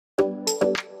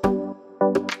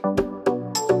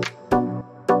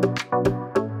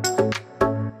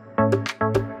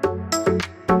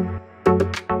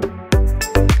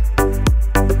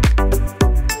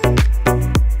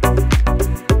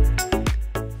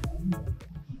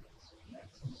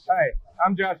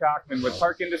I'm Josh Hockman with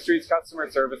Park Industries Customer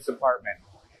Service Department.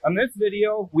 On this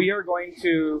video, we are going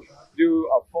to do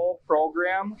a full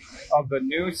program of the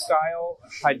new style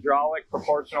hydraulic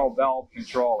proportional valve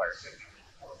controller.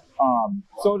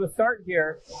 So to start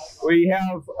here, we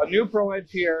have a new Pro Edge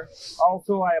here.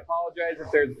 Also, I apologize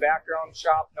if there's background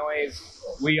shop noise.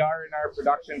 We are in our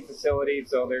production facility,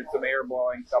 so there's some air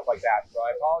blowing, stuff like that. So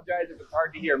I apologize if it's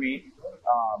hard to hear me,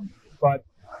 but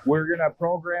we're gonna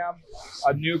program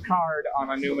a new card on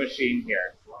a new machine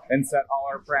here and set all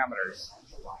our parameters.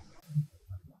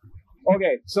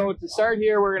 Okay, so to start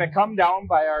here, we're gonna come down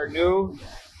by our new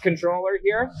controller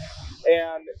here.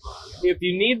 And if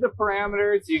you need the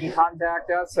parameters, you can contact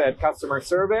us at customer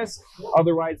service.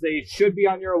 Otherwise, they should be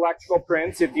on your electrical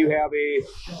prints if you have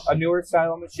a newer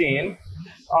style machine.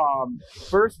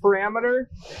 First parameter,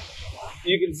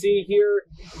 you can see here,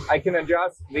 I can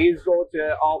adjust. These go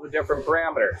to all the different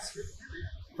parameters.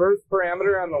 First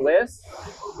parameter on the list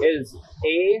is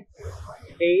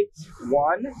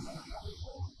A81.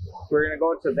 We're going to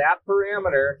go to that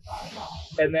parameter,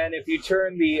 and then if you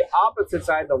turn the opposite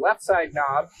side, the left side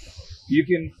knob, you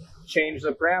can change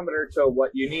the parameter to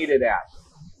what you need it at.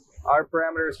 Our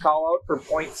parameters call out for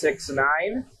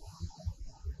 0.69.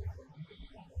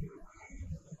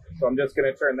 So I'm just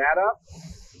going to turn that up,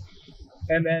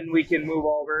 and then we can move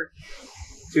over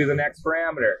to the next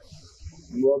parameter.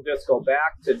 And we'll just go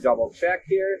back to double check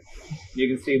here. You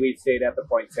can see we stayed at the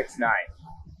 0.69.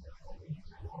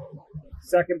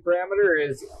 Second parameter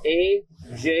is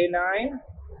AJ9,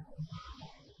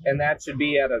 and that should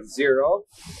be at a 0.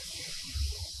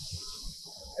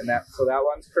 And so that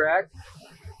one's correct.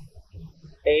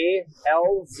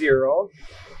 AL0,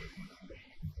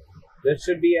 this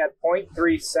should be at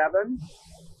 0.37.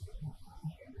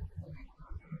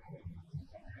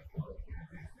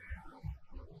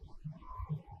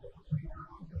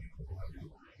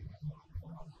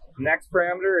 Next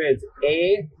parameter is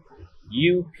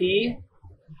AUP.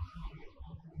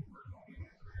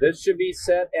 This should be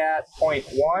set at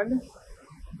 0.1,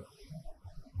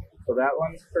 so that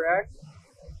one's correct.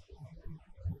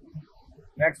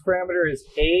 Next parameter is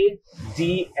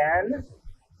ADN,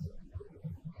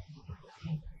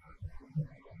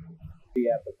 be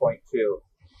at the 0.2.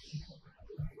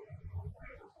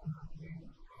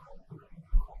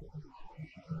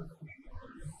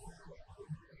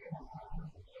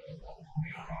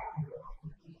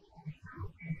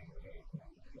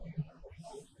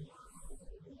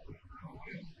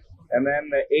 And then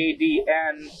the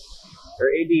ADN, or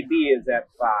ADB, is at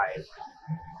 5.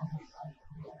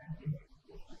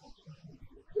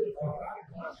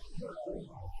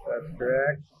 That's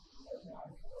correct.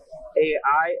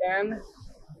 AIN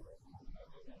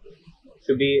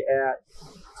should be at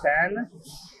 10.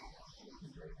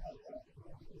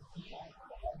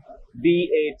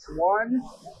 BH1,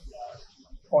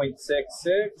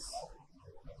 0.66.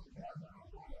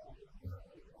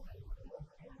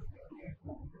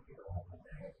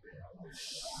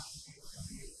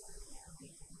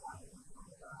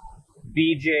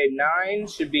 BJ9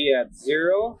 should be at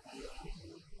 0.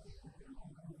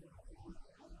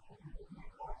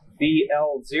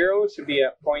 BL0 should be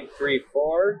at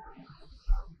 0.34.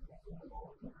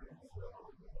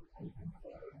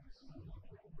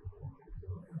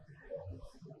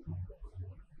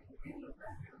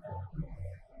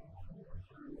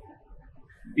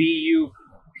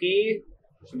 BUP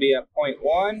should be at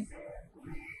 0.1.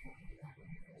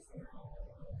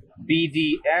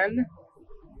 BDN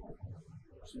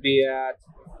should be at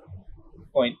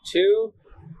 0.2.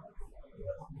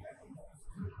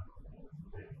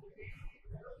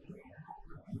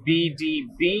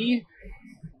 BDB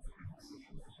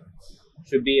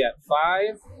should be at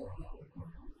 5.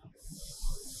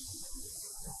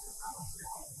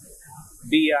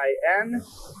 BIN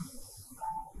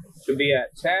should be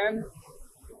at 10.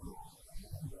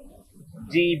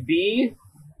 DB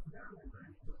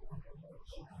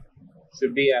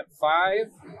should be at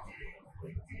 5.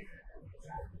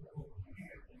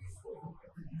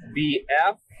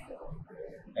 BF,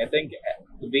 I think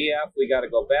the BF, we got to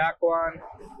go back one,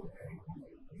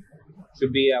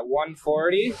 should be at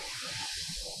 140.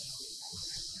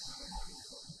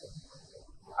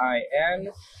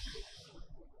 IN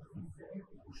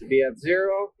should be at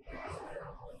 0.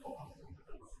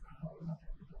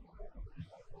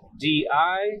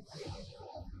 DI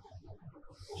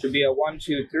should be at 1,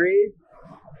 2, 3.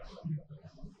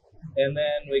 And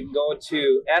then we can go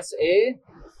to SA.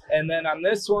 And then on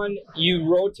this one, you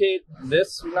rotate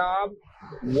this knob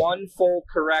one full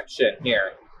correction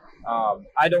here.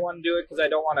 I don't want to do it because I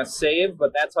don't want to save,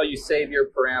 but that's how you save your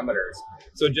parameters.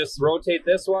 So just rotate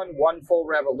this one full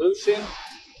revolution,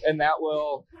 and that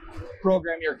will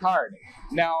program your card.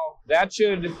 Now,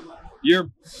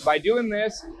 by doing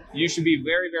this, you should be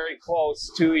very, very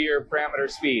close to your parameter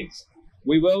speeds.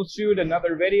 We will shoot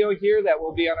another video here that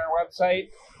will be on our website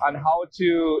on how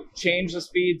to change the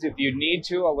speeds if you need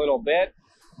to a little bit.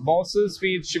 Most of the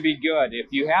speeds should be good. If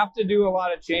you have to do a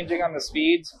lot of changing on the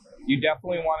speeds, you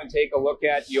definitely want to take a look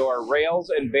at your rails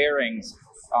and bearings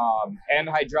and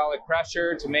hydraulic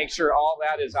pressure to make sure all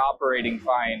that is operating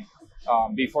fine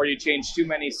before you change too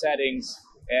many settings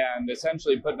and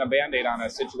essentially putting a Band-Aid on a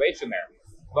situation there.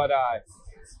 But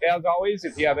as always,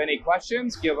 if you have any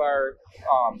questions, give our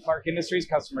Clark Industries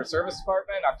customer service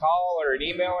department a call or an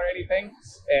email or anything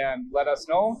and let us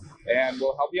know, and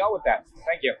we'll help you out with that.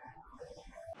 Thank you.